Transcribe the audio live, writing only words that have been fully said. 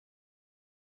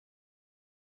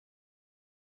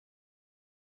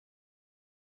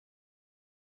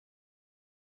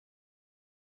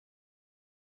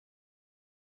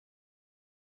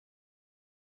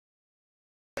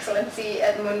Excellency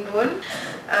Edmund,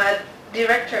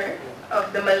 Director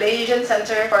of the Malaysian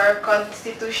Center for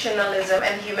Constitutionalism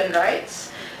and Human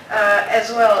Rights, as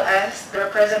well as the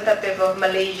representative of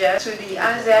Malaysia to the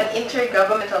ASEAN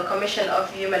Intergovernmental Commission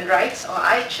of Human Rights, or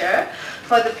ICHR,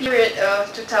 for the period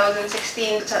of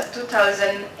 2016 to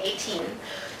 2018.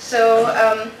 So,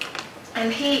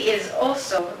 and he is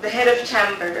also the head of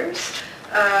chambers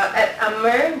at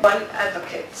AMER Bond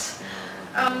Advocates.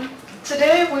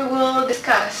 Today we will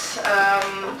discuss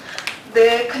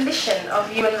the condition of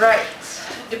human rights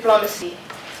diplomacy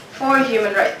for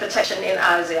human rights protection in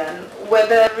ASEAN,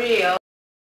 whether real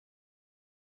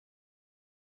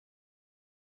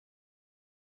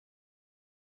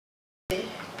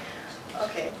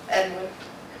Edmund.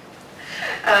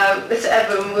 Mr.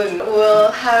 Edmund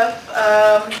will have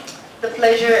the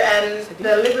pleasure and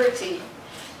the liberty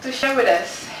to share with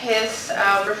us his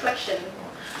reflection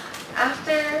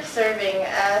after serving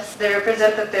as the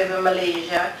representative of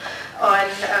Malaysia on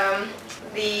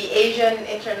the Asian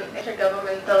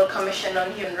Intergovernmental Commission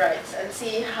on Human Rights, and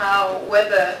see how,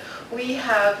 whether we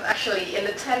have actually, in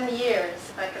the 10 years,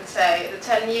 if I can say, the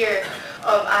 10 year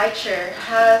of ICHR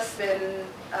has been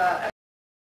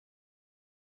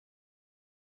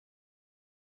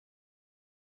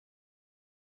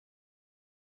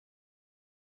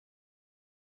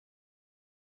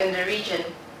in the region.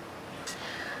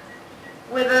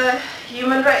 Whether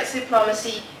human rights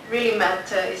diplomacy really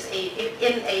matters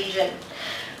in ASEAN,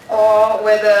 or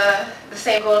whether the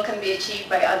same goal can be achieved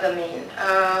by other means.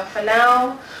 For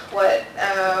now, what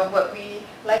we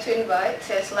like to invite,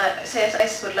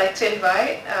 CSIS would like to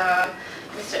invite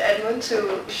Mr. Edmund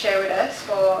to share with us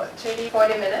for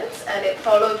 30-40 minutes, and it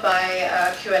followed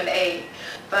by Q&A.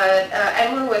 But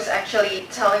Edmund was actually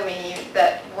telling me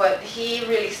that what he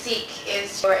really seeks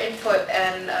is your input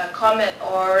and comment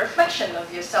or reflection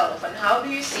of yourself, and how do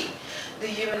you see the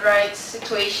human rights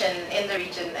situation in the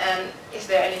region, and is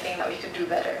there anything that we could do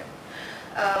better?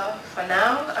 For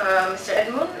now, Mr.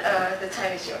 Edmund, the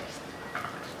time is yours.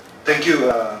 Thank you,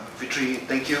 Fitri.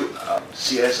 Thank you,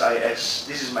 CSIS.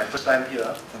 This is my first time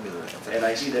here, and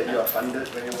I see that you are funded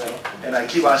very well. And I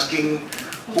keep asking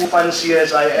who funds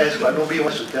CSIS, but nobody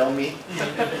wants to tell me.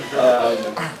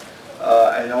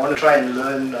 And I want to try and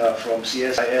learn from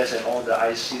CSIS and all the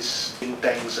ISIS think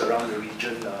tanks around the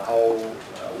region how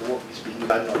work is being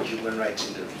done on human rights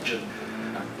in the region.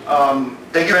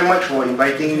 Thank you very much for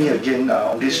inviting me again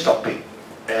on this topic.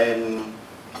 And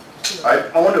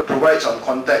I want to provide some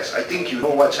context. I think you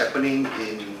know what's happening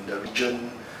in the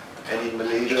region, and in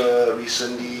Malaysia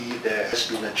recently there has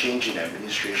been a change in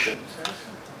administration.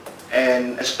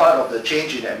 And as part of the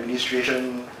change in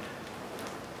administration,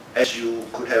 as you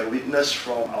could have witnessed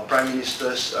from our Prime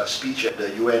Minister's speech at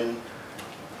the UN,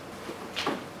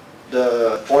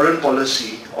 the foreign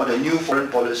policy, or the new foreign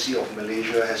policy of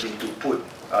Malaysia, has been to put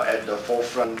at the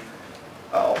forefront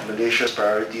of Malaysia's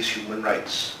priorities human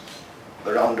rights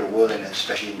around the world, and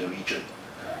especially in the region.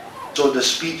 So the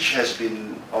speech has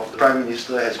been, of the Prime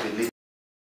Minister, has been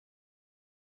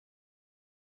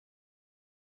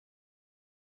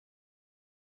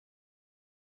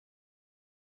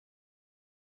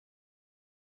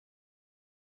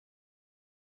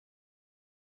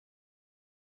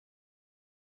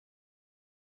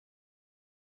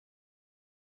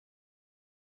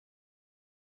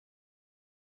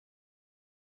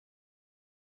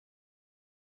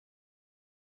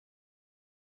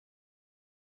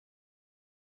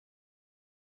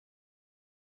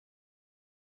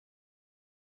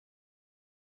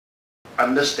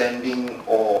understanding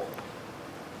or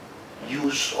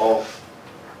use of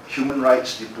human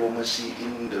rights diplomacy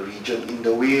in the region in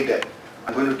the way that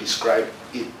I'm going to describe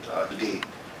it today.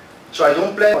 So I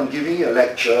don't plan on giving you a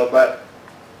lecture, but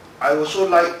I also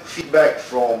like feedback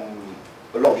from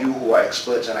a lot of you who are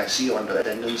experts, and I see on the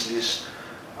attendance list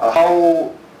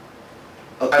how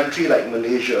a country like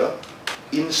Malaysia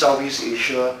in Southeast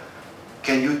Asia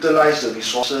can utilize the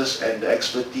resources and the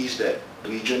expertise that the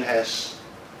region has,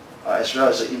 as well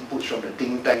as the inputs from the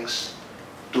think tanks,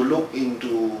 to look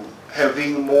into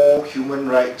having more human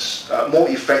rights, more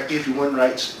effective human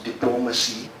rights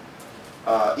diplomacy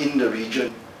in the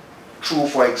region through,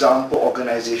 for example,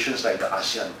 organizations like the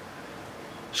ASEAN.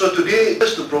 So today,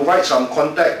 just to provide some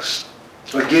context,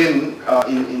 again,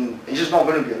 it's just not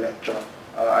going to be a lecture.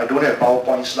 I don't have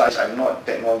PowerPoint slides, I'm not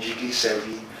technologically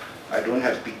savvy, I don't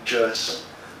have pictures,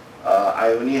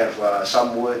 I only have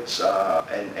some words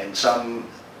and some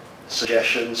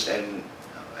suggestions, and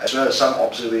as well as some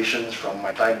observations from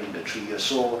my time in the 3 years.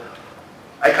 So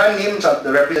I can't name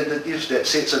the representatives that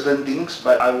said certain things,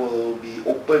 but I will be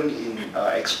open in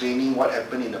explaining what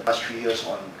happened in the past 3 years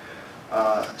on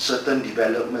certain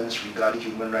developments regarding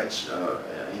human rights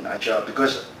in Aceh,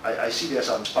 because I see there are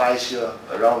some spies here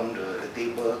around the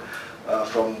table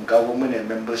from government and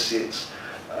member states.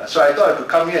 So I thought I could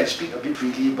come here and speak a bit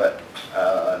freely, but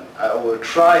I will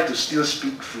try to still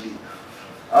speak freely.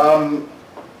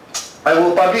 I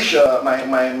will publish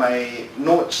my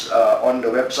notes on the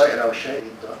website, and I'll share it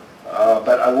later.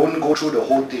 But I won't go through the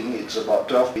whole thing. It's about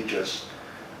 12 pages.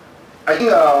 I think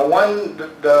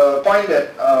the point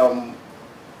that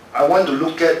I want to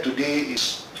look at today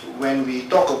is when we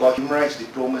talk about human rights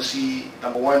diplomacy,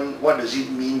 number one, what does it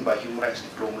mean by human rights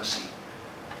diplomacy?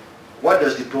 What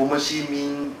does diplomacy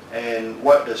mean, and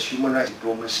what does human rights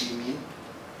diplomacy mean?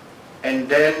 And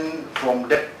then from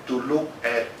that to look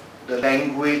at the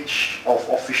language of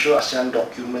official ASEAN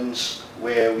documents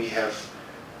where we have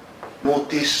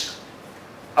noticed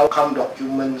outcome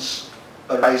documents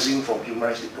arising from human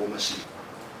rights diplomacy.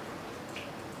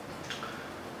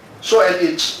 So at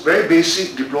its very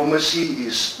basic, diplomacy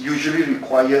is usually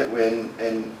required when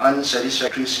an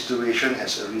unsatisfactory situation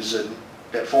has arisen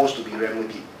that falls to be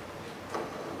remedied.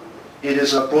 It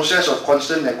is a process of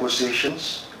constant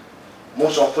negotiations,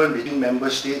 most often between member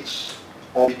states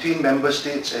or between member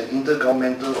states and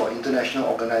intergovernmental or international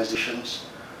organizations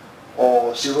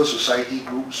or civil society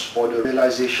groups for the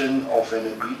realization of an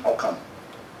agreed outcome.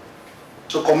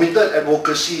 So committed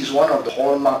advocacy is one of the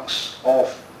hallmarks of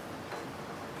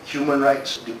human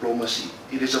rights diplomacy.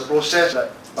 It is a process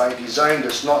that by design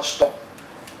does not stop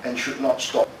and should not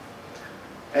stop.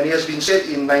 And it has been said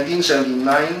in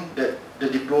 1979 that the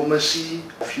diplomacy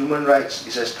of human rights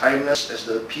is as timeless as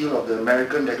the appeal of the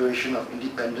American Declaration of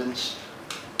Independence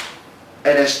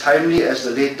and as timely as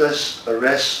the latest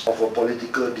arrest of a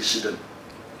political dissident.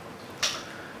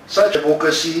 Such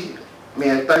advocacy may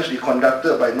at times be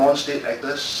conducted by non-state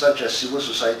actors such as civil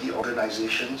society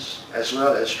organizations as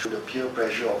well as through the peer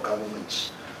pressure of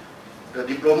governments. The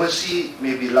diplomacy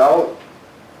may be loud.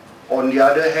 On the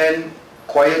other hand,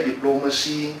 quiet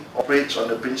diplomacy operates on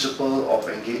the principle of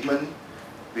engagement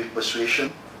with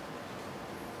persuasion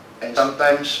and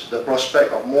sometimes the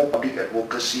prospect of more public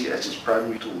advocacy as its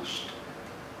primary tools.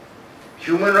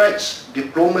 Human rights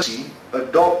diplomacy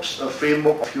adopts a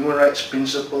framework of human rights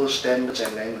principles, standards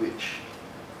and language.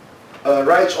 A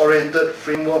rights-oriented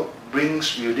framework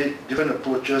brings with it different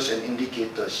approaches and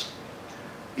indicators.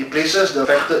 It places the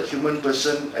affected human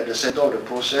person at the center of the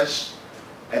process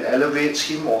and elevates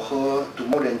him or her to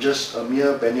more than just a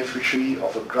mere beneficiary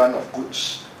of a grant of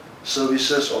goods,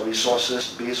 services or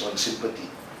resources based on sympathy.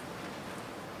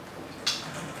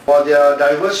 While there are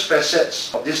diverse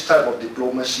facets of this type of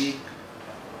diplomacy,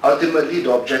 ultimately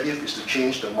the objective is to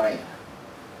change the mind.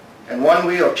 And one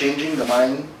way of changing the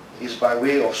mind is by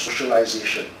way of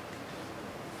socialization.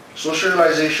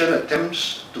 Socialization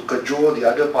attempts to cajole the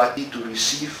other party to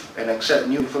receive and accept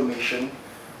new information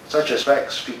such as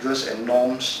facts, figures and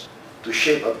norms to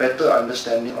shape a better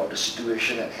understanding of the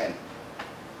situation at hand.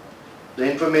 The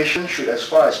information should as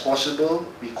far as possible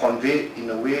be conveyed in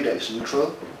a way that is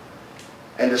neutral,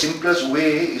 and the simplest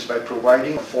way is by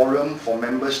providing a forum for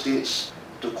member states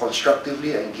to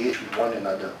constructively engage with one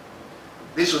another.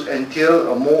 This would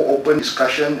entail a more open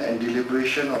discussion and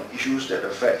deliberation on issues that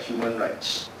affect human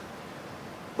rights.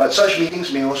 But such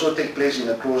meetings may also take place in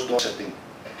a closed-door setting.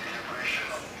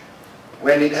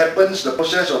 When it happens, the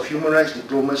process of human rights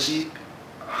diplomacy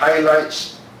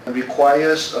highlights and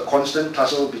requires a constant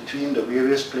tussle between the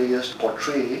various players to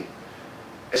portray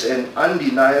as an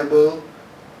undeniable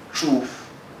truth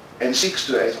and seeks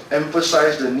to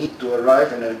emphasize the need to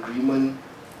arrive at an agreement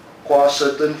qua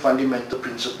certain fundamental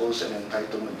principles and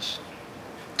entitlements.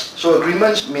 So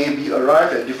agreements may be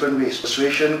arrived at different ways: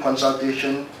 persuasion,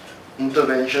 consultation,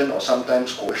 intervention, or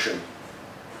sometimes coercion.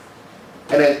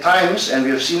 And at times, and we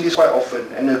have seen this quite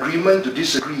often, an agreement to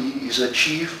disagree is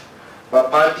achieved by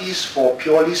parties for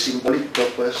purely symbolic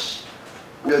purpose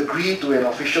who agree to an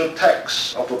official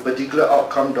text of a particular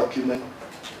outcome document,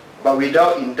 but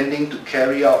without intending to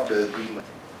carry out the agreement.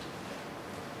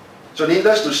 So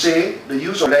needless to say, the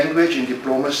use of language in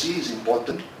diplomacy is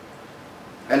important,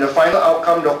 and the final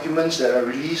outcome documents that are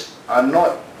released are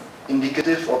not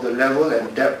indicative of the level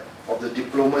and depth of the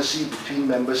diplomacy between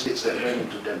member states that went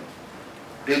into them.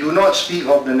 They do not speak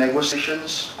of the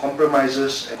negotiations,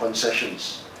 compromises and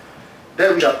concessions.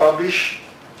 That which are published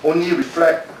only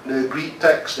reflect the agreed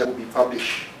text that will be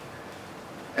published.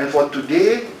 And for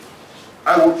today,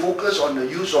 I would focus on the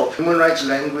use of human rights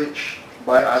language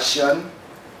by ASEAN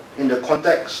in the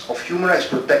context of human rights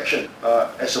protection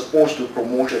as opposed to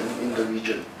promotion in the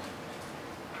region.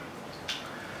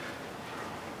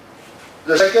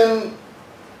 The second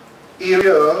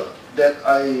area that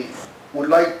I would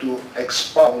like to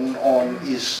expound on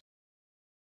is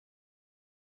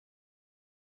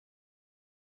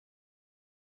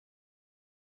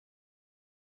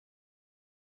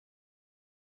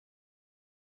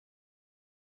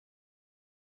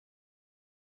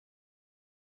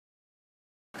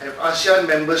have ASEAN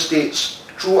member states,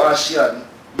 through ASEAN,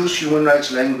 use human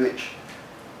rights language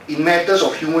in matters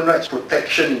of human rights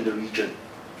protection in the region,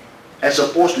 as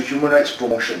opposed to human rights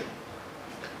promotion.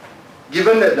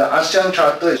 Given that the ASEAN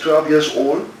Charter is 12 years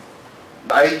old,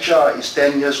 the ICHA is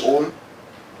 10 years old,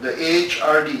 the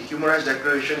AHRD, Human Rights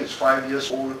Declaration, is 5 years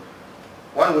old,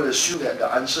 one would assume that the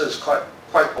answer is quite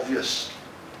obvious.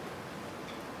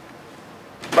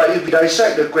 But if we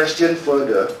dissect the question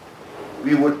further,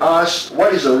 we would ask,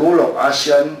 what is the role of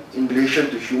ASEAN in relation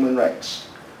to human rights?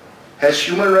 Has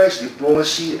human rights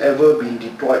diplomacy ever been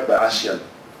deployed by ASEAN?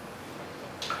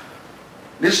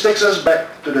 This takes us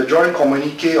back to the joint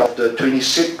communique of the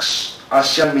 26th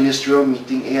ASEAN Ministerial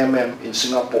Meeting, AMM, in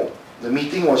Singapore. The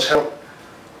meeting was held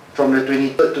from the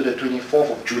 23rd to the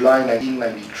 24th of July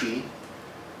 1993,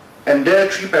 and there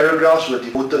 3 paragraphs were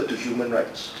devoted to human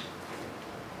rights.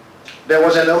 There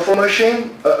was an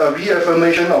affirmation, a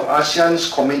reaffirmation of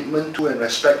ASEAN's commitment to and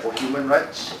respect for human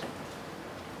rights.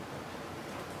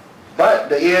 But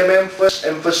the AMM first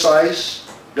emphasized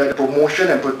that the promotion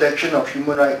and protection of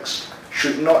human rights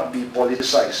should not be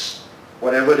politicized,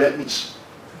 whatever that means.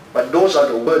 But those are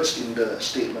the words in the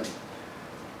statement.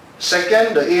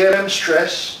 Second, the AMM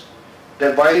stressed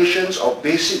that violations of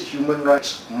basic human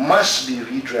rights must be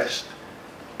redressed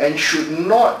and should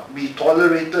not be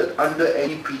tolerated under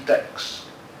any pretext.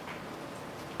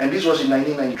 And this was in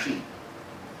 1993.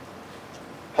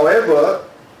 However,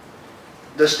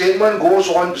 the statement goes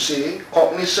on to say,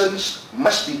 cognizance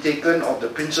must be taken of the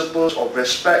principles of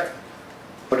respect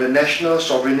for the national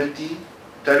sovereignty,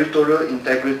 territorial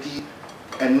integrity,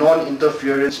 and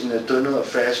non-interference in the internal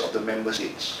affairs of the member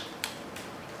states.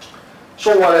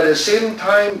 So while at the same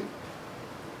time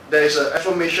there is an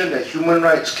affirmation that human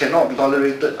rights cannot be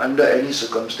tolerated under any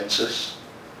circumstances,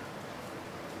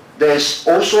 there is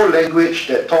also language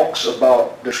that talks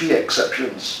about the 3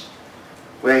 exceptions,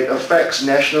 where it affects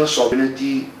national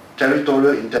sovereignty,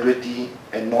 territorial integrity,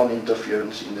 and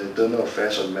non-interference in the internal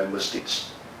affairs of member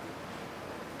states.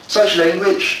 Such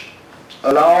language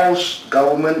allows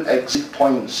government exit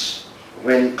points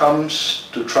when it comes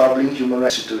to troubling human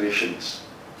rights situations.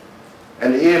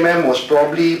 And the AMM was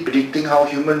probably predicting how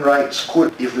human rights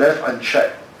could, if left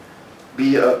unchecked,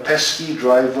 be a pesky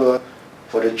driver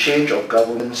for the change of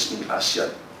governments in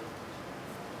ASEAN.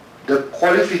 The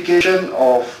qualification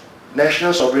of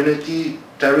national sovereignty,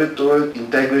 territorial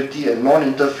integrity, and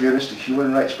non-interference to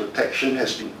human rights protection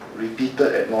has been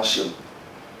repeated ad nauseum.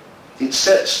 It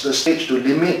sets the stage to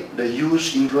limit the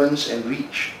use, influence, and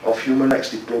reach of human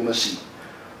rights diplomacy.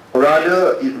 Or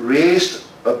rather, it raised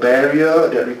a barrier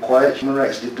that required human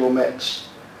rights diplomats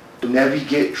to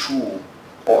navigate through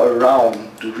or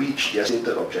around to reach their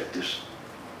stated objectives.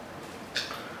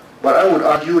 But I would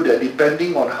argue that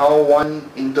depending on how one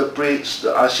interprets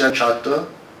the ASEAN Charter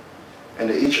and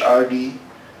the HRD,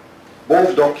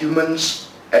 both documents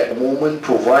at the moment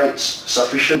provides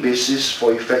sufficient basis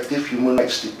for effective human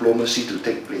rights diplomacy to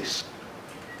take place.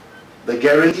 The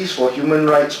guarantees for human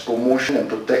rights promotion and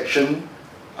protection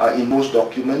are in most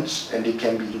documents and they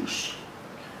can be used.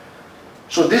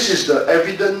 So this is the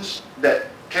evidence that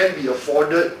can be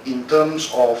afforded in terms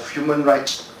of human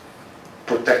rights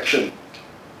protection.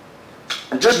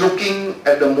 Just looking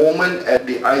at the moment at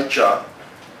the ICHA,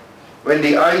 when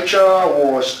the ICHA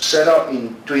was set up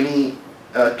in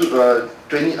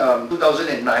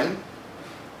 2009,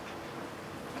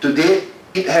 to date,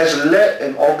 it has led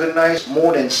and organized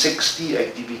more than 60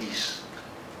 activities.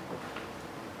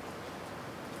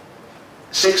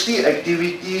 60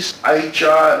 activities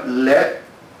ICHA led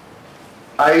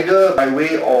either by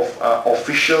way of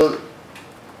official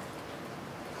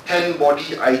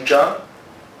 10-body ICHA,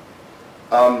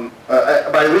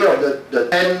 by way of the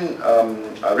 10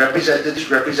 representatives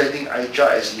representing ICHA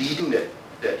as leading that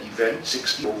event,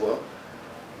 60 over.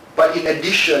 But in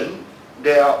addition,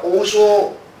 there are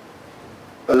also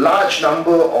a large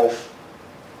number of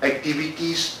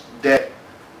activities that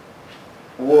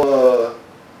were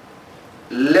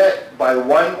led by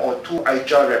 1 or 2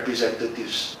 ICHA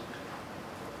representatives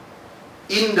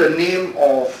in the name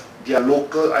of their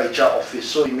local ICHA office.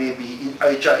 So it may be in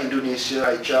ICHA Indonesia,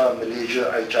 ICHA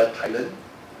Malaysia, ICHA Thailand.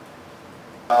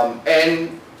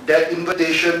 And that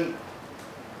invitation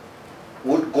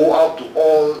would go out to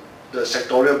all the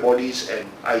sectorial bodies and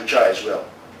ICHA as well.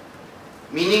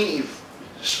 Meaning if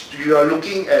you are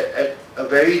looking at a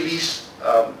very least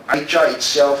ICHA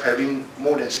itself having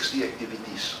more than 60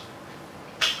 activities.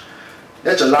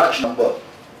 That's a large number.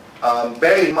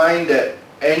 Bear in mind that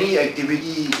any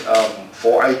activity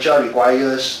for ICHA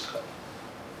requires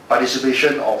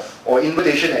participation of, or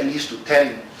invitation at least to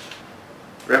 10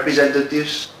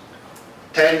 representatives,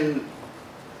 10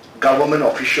 government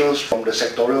officials from the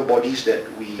sectorial bodies that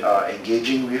we are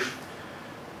engaging with,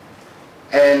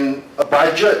 and a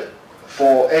budget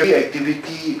for every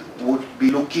activity would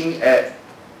be looking at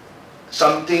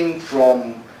something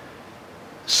from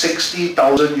 60,000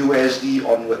 USD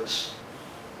onwards.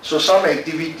 So some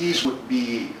activities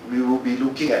we will be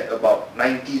looking at about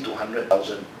 90 to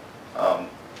 100,000,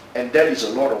 and that is a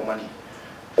lot of money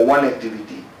for one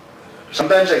activity.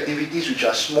 Sometimes activities which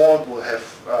are small will have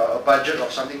a budget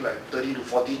of something like 30 to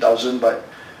 40,000, but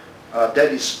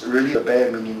that is really the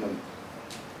bare minimum.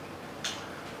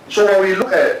 So when we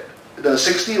look at the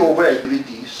 60 over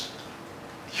activities,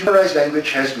 human rights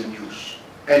language has been used,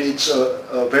 and it's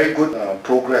a very good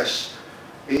progress.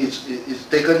 It's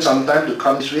taken some time to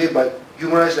come this way, but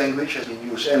human rights language has been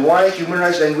used. And why human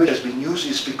rights language has been used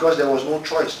is because there was no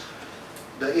choice.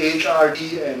 The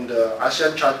AHRD and the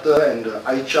ASEAN Charter and the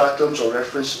ICHA terms of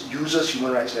reference uses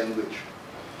human rights language.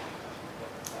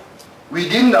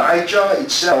 Within the ICHA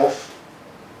itself,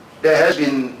 there has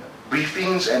been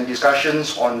briefings and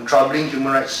discussions on troubling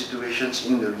human rights situations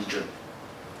in the region.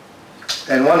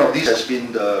 And one of these has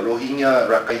been the Rohingya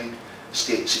Rakhine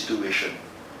state situation.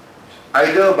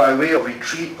 Either by way of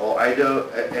retreat or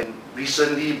and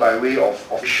recently by way of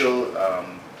official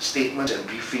statements and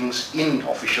briefings in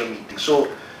official meetings. So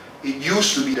it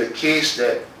used to be the case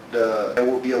that there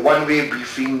would be a one-way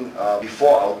briefing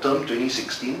before our term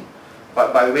 2016,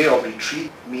 but by way of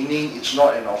retreat, meaning it's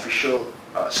not an official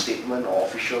statement or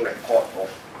official record of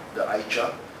the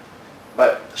ICHA,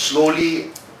 but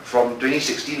slowly from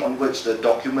 2016 onwards, the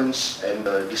documents and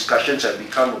the discussions have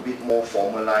become a bit more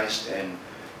formalized, and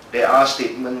there are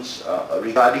statements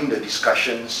regarding the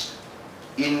discussions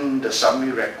in the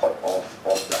summary record of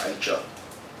the ICHA.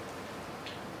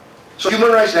 So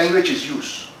human rights language is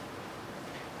used.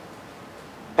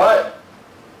 But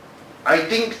I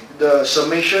think the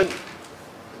summation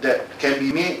that can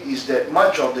be made is that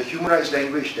much of the human rights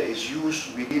language that is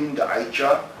used within the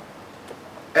ICHA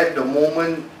at the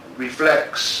moment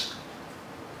reflects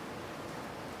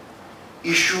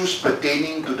issues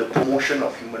pertaining to the promotion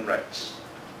of human rights.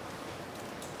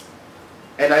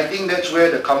 And I think that's where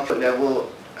the comfort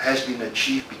level has been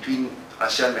achieved between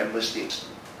ASEAN member states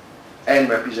and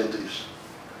representatives.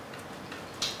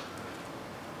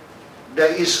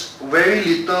 There is very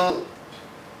little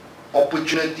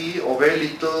opportunity or very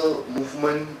little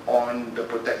movement on the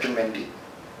protection mandate.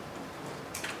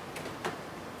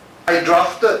 I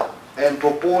drafted and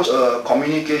proposed a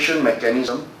communication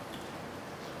mechanism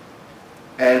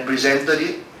and presented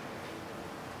it.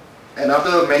 And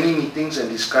after many meetings and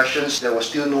discussions, there was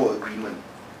still no agreement.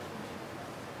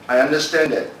 I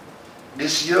understand that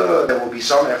this year there will be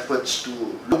some efforts to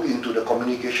look into the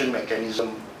communication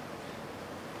mechanism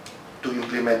to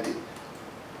implement it.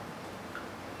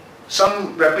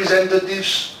 Some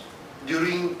representatives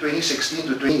during 2016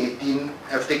 to 2018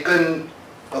 have taken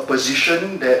a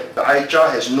position that the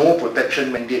ICHA has no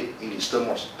protection mandate in its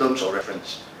terms of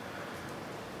reference.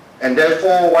 And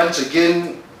therefore, once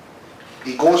again,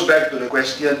 it goes back to the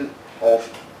question of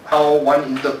how one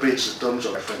interprets the terms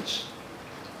of reference.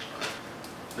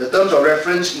 The terms of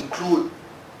reference include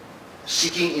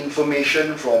seeking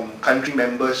information from country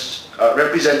members,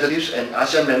 representatives and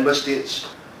ASEAN member states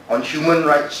on human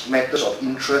rights matters of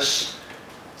interest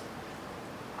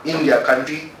in their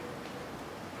country.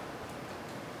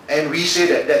 And we say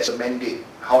that that's a mandate.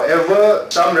 However,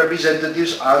 some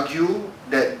representatives argue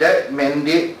that that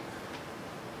mandate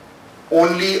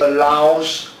only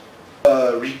allows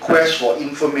a request for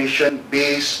information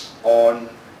based on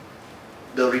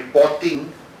the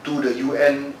reporting to the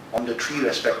UN on the three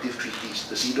respective treaties,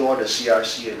 the CEDAW, the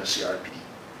CRC and the CRPD.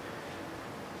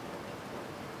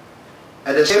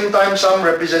 At the same time, some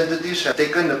representatives have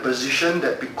taken the position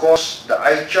that because the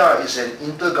ICHA is an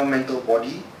intergovernmental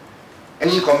body,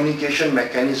 any communication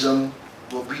mechanism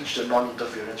will breach the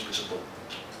non-interference principle.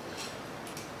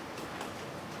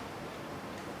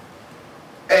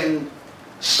 And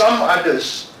some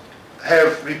others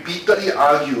have repeatedly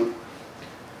argued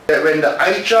that when the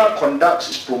ICHA conducts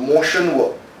its promotion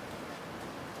work,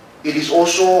 it is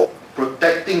also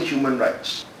protecting human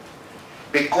rights,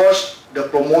 because the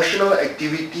promotional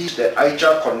activities that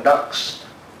ICHA conducts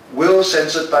will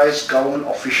sensitize government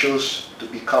officials to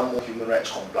become more human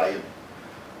rights compliant.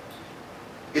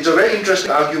 It's a very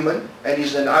interesting argument, and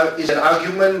it's an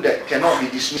argument that cannot be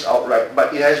dismissed outright,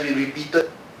 but it has been repeated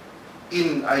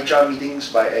in ICHA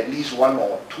meetings by at least one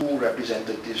or two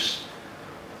representatives,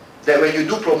 that when you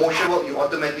do promotion work, you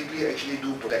automatically actually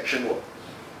do protection work.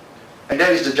 And that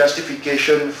is the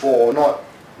justification for not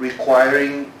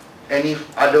requiring any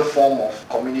other form of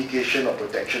communication or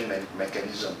protection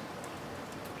mechanism.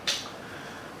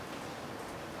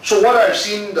 So what I've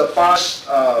seen the past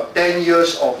 10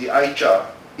 years of the ICHA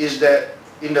is that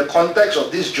in the context of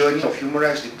this journey of human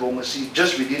rights diplomacy,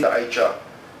 just within the ICHA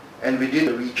and within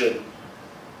the region,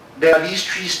 there are these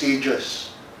three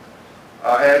stages.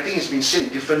 And I think it's been said in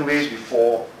different ways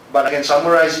before, but I can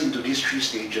summarize it into these three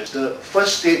stages. The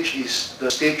first stage is the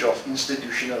stage of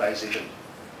institutionalization.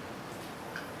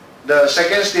 The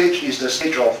second stage is the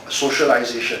stage of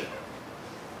socialization.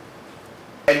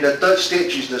 And the third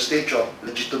stage is the stage of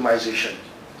legitimization.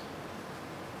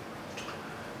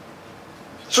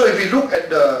 So if we look at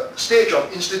the stage of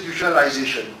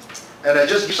institutionalization, and I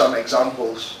just give some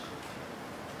examples.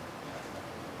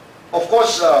 Of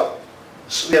course,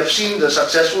 we have seen the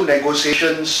successful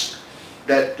negotiations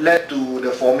that led to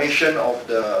the formation of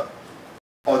the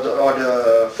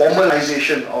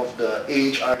formalization of the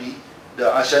AHRD,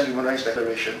 the ASEAN Human Rights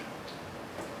Declaration.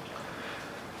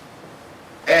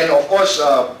 And of course,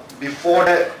 before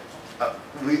that,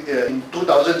 in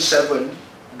 2007,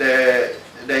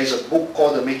 there is a book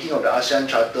called The Making of the ASEAN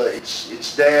Charter.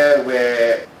 It's there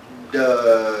where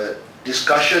the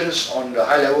discussions on the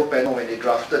high-level panel when they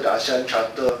drafted the ASEAN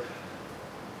Charter,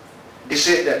 they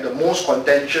said that the most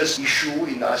contentious issue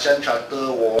in the ASEAN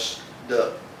Charter was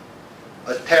the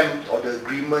attempt or the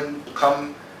agreement to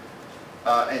come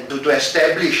and to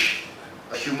establish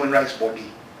a human rights body.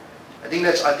 I think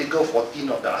that's Article 14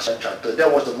 of the ASEAN Charter.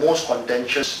 That was the most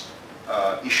contentious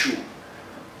issue.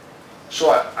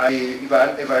 So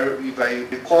if I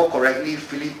recall correctly,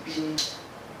 Philippines,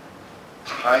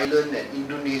 Thailand and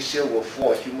Indonesia were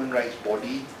for a human rights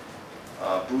body.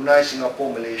 Brunei,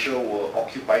 Singapore, Malaysia were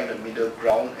occupying the middle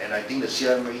ground, and I think the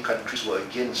CME countries were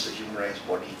against the human rights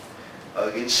body,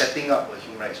 against setting up a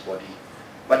human rights body.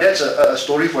 But that's a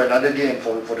story for another day and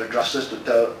for the drafters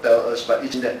to tell us, but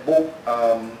it's in that book.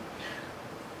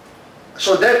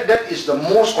 So that is the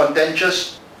most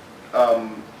contentious,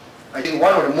 I think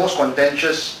one of the most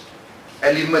contentious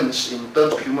elements in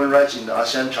terms of human rights in the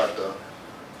ASEAN Charter.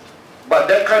 But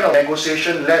that kind of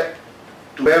negotiation led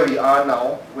to where we are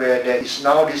now, where there is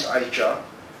now this ICHA.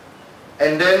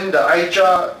 And then the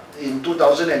ICHA in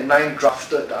 2009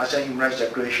 drafted the ASEAN Human Rights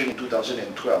Declaration in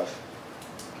 2012.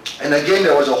 And again,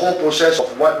 there was a whole process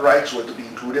of what rights were to be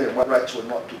included and what rights were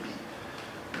not to be.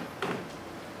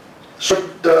 So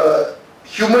the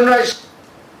human rights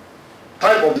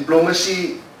type of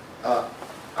diplomacy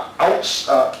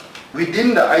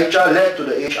within the ICHA led to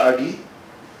the HRD.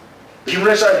 Human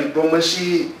rights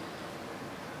diplomacy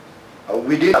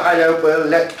within the high level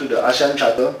led to the ASEAN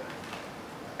Charter.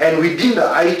 And within the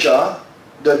ICHA,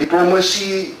 the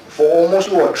diplomacy for almost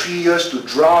 2 or 3 years to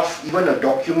draft even a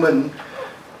document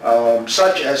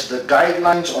such as the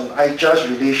guidelines on ICHA's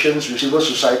relations with civil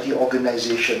society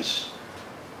organizations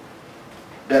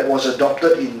that was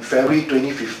adopted in February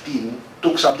 2015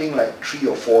 took something like 3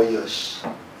 or 4 years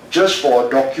just for a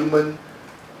document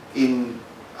in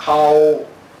how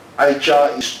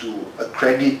ICHA is to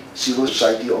accredit civil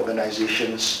society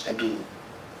organizations and to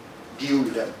deal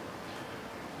with them.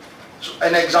 So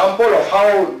an example of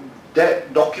how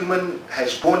that document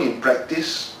has gone in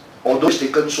practice, although it's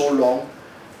taken so long,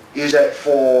 is that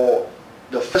for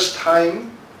the first time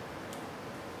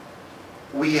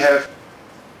we have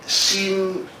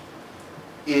seen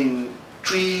in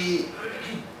two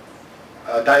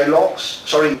dialogues,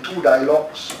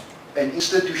 an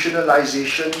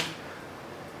institutionalization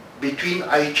between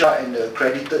ICHA and the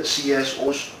accredited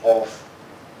CSOs of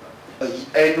an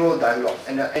annual dialogue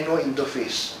and an annual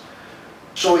interface.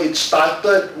 So it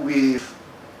started with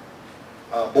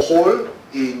Bohol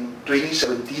in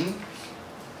 2017,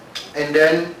 and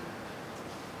then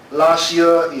last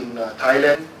year in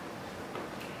Thailand,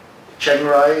 Chiang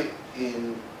Rai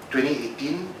in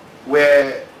 2018,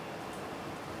 where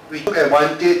we took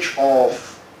advantage of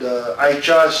the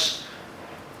ICHA's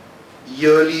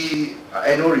yearly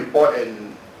annual report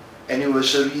and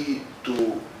anniversary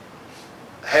to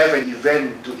have an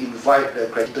event to invite the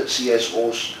accredited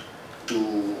CSOs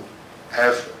to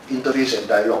have interface and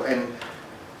dialogue. And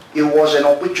it was an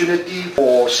opportunity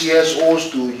for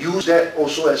CSOs to use that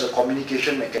also as a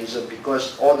communication mechanism,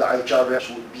 because all the ICHA reps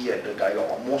would be at the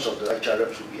dialogue, or most of the ICHA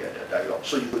reps would be at the dialogue.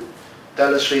 So you could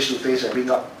tell us face to face and bring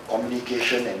up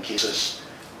communication and cases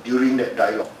during that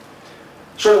dialogue.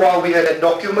 So while we had a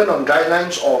document on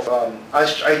guidelines of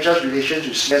ICHA's relations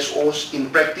with CSOs, in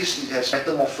practice it has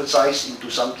metamorphosized into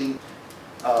something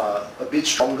a bit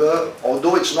stronger,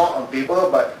 although it's not on paper,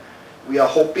 but we are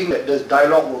hoping that the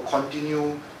dialogue will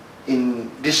continue in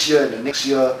this year and the next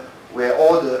year, where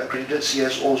all the accredited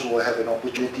CSOs will have an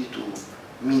opportunity to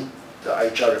meet the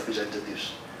ICHA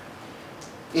representatives.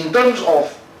 In terms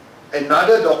of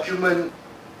another document,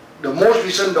 the most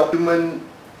recent document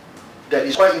that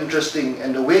is quite interesting,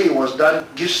 and the way it was done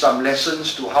gives some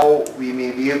lessons to how we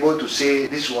may be able to say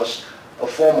this was a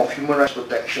form of human rights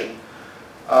protection,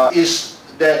 is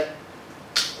that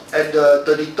at the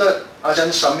 33rd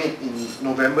ASEAN Summit in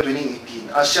November 2018,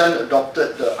 ASEAN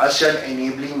adopted the ASEAN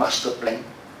Enabling Master Plan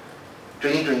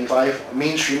 2025,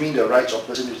 mainstreaming the rights of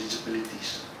persons with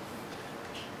disabilities.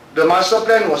 The master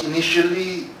plan was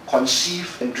initially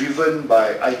conceived and driven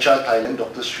by ICHA Thailand,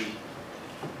 Dr. Sri.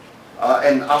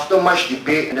 And after much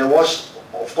debate, and there was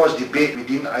of course debate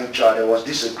within ICHA, there was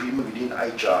disagreement within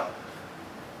ICHA,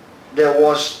 there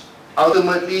was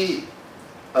ultimately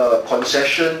a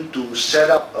concession to set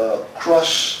up a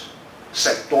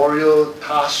cross-sectorial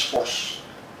task force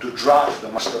to draft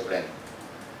the master plan.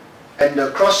 And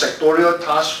the cross-sectorial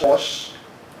task force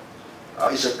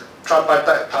is a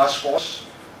tripartite task force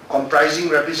comprising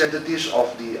representatives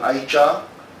of the ICHA,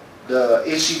 the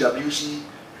ACWC,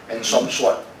 and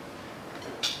SOMSWAT.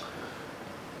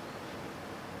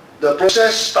 The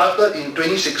process started in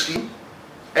 2016,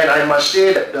 and I must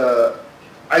say that the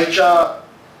ICHA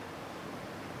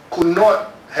could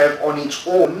not have on its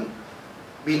own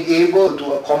been able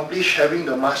to accomplish having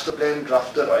the master plan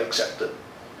drafted or accepted.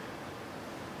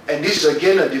 And this is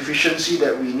again a deficiency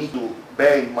that we need to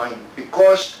bear in mind,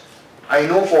 because I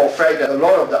know for a fact that a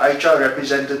lot of the ICHA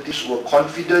representatives were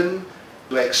confident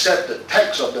to accept the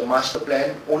text of the master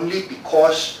plan only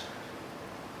because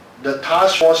the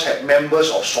task force had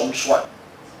members of SOMSWAT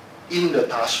in the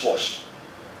task force.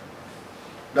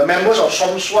 The members of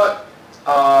SOMSWAT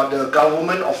are the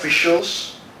government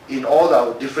officials in all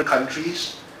our different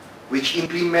countries which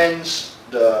implements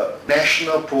the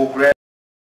national program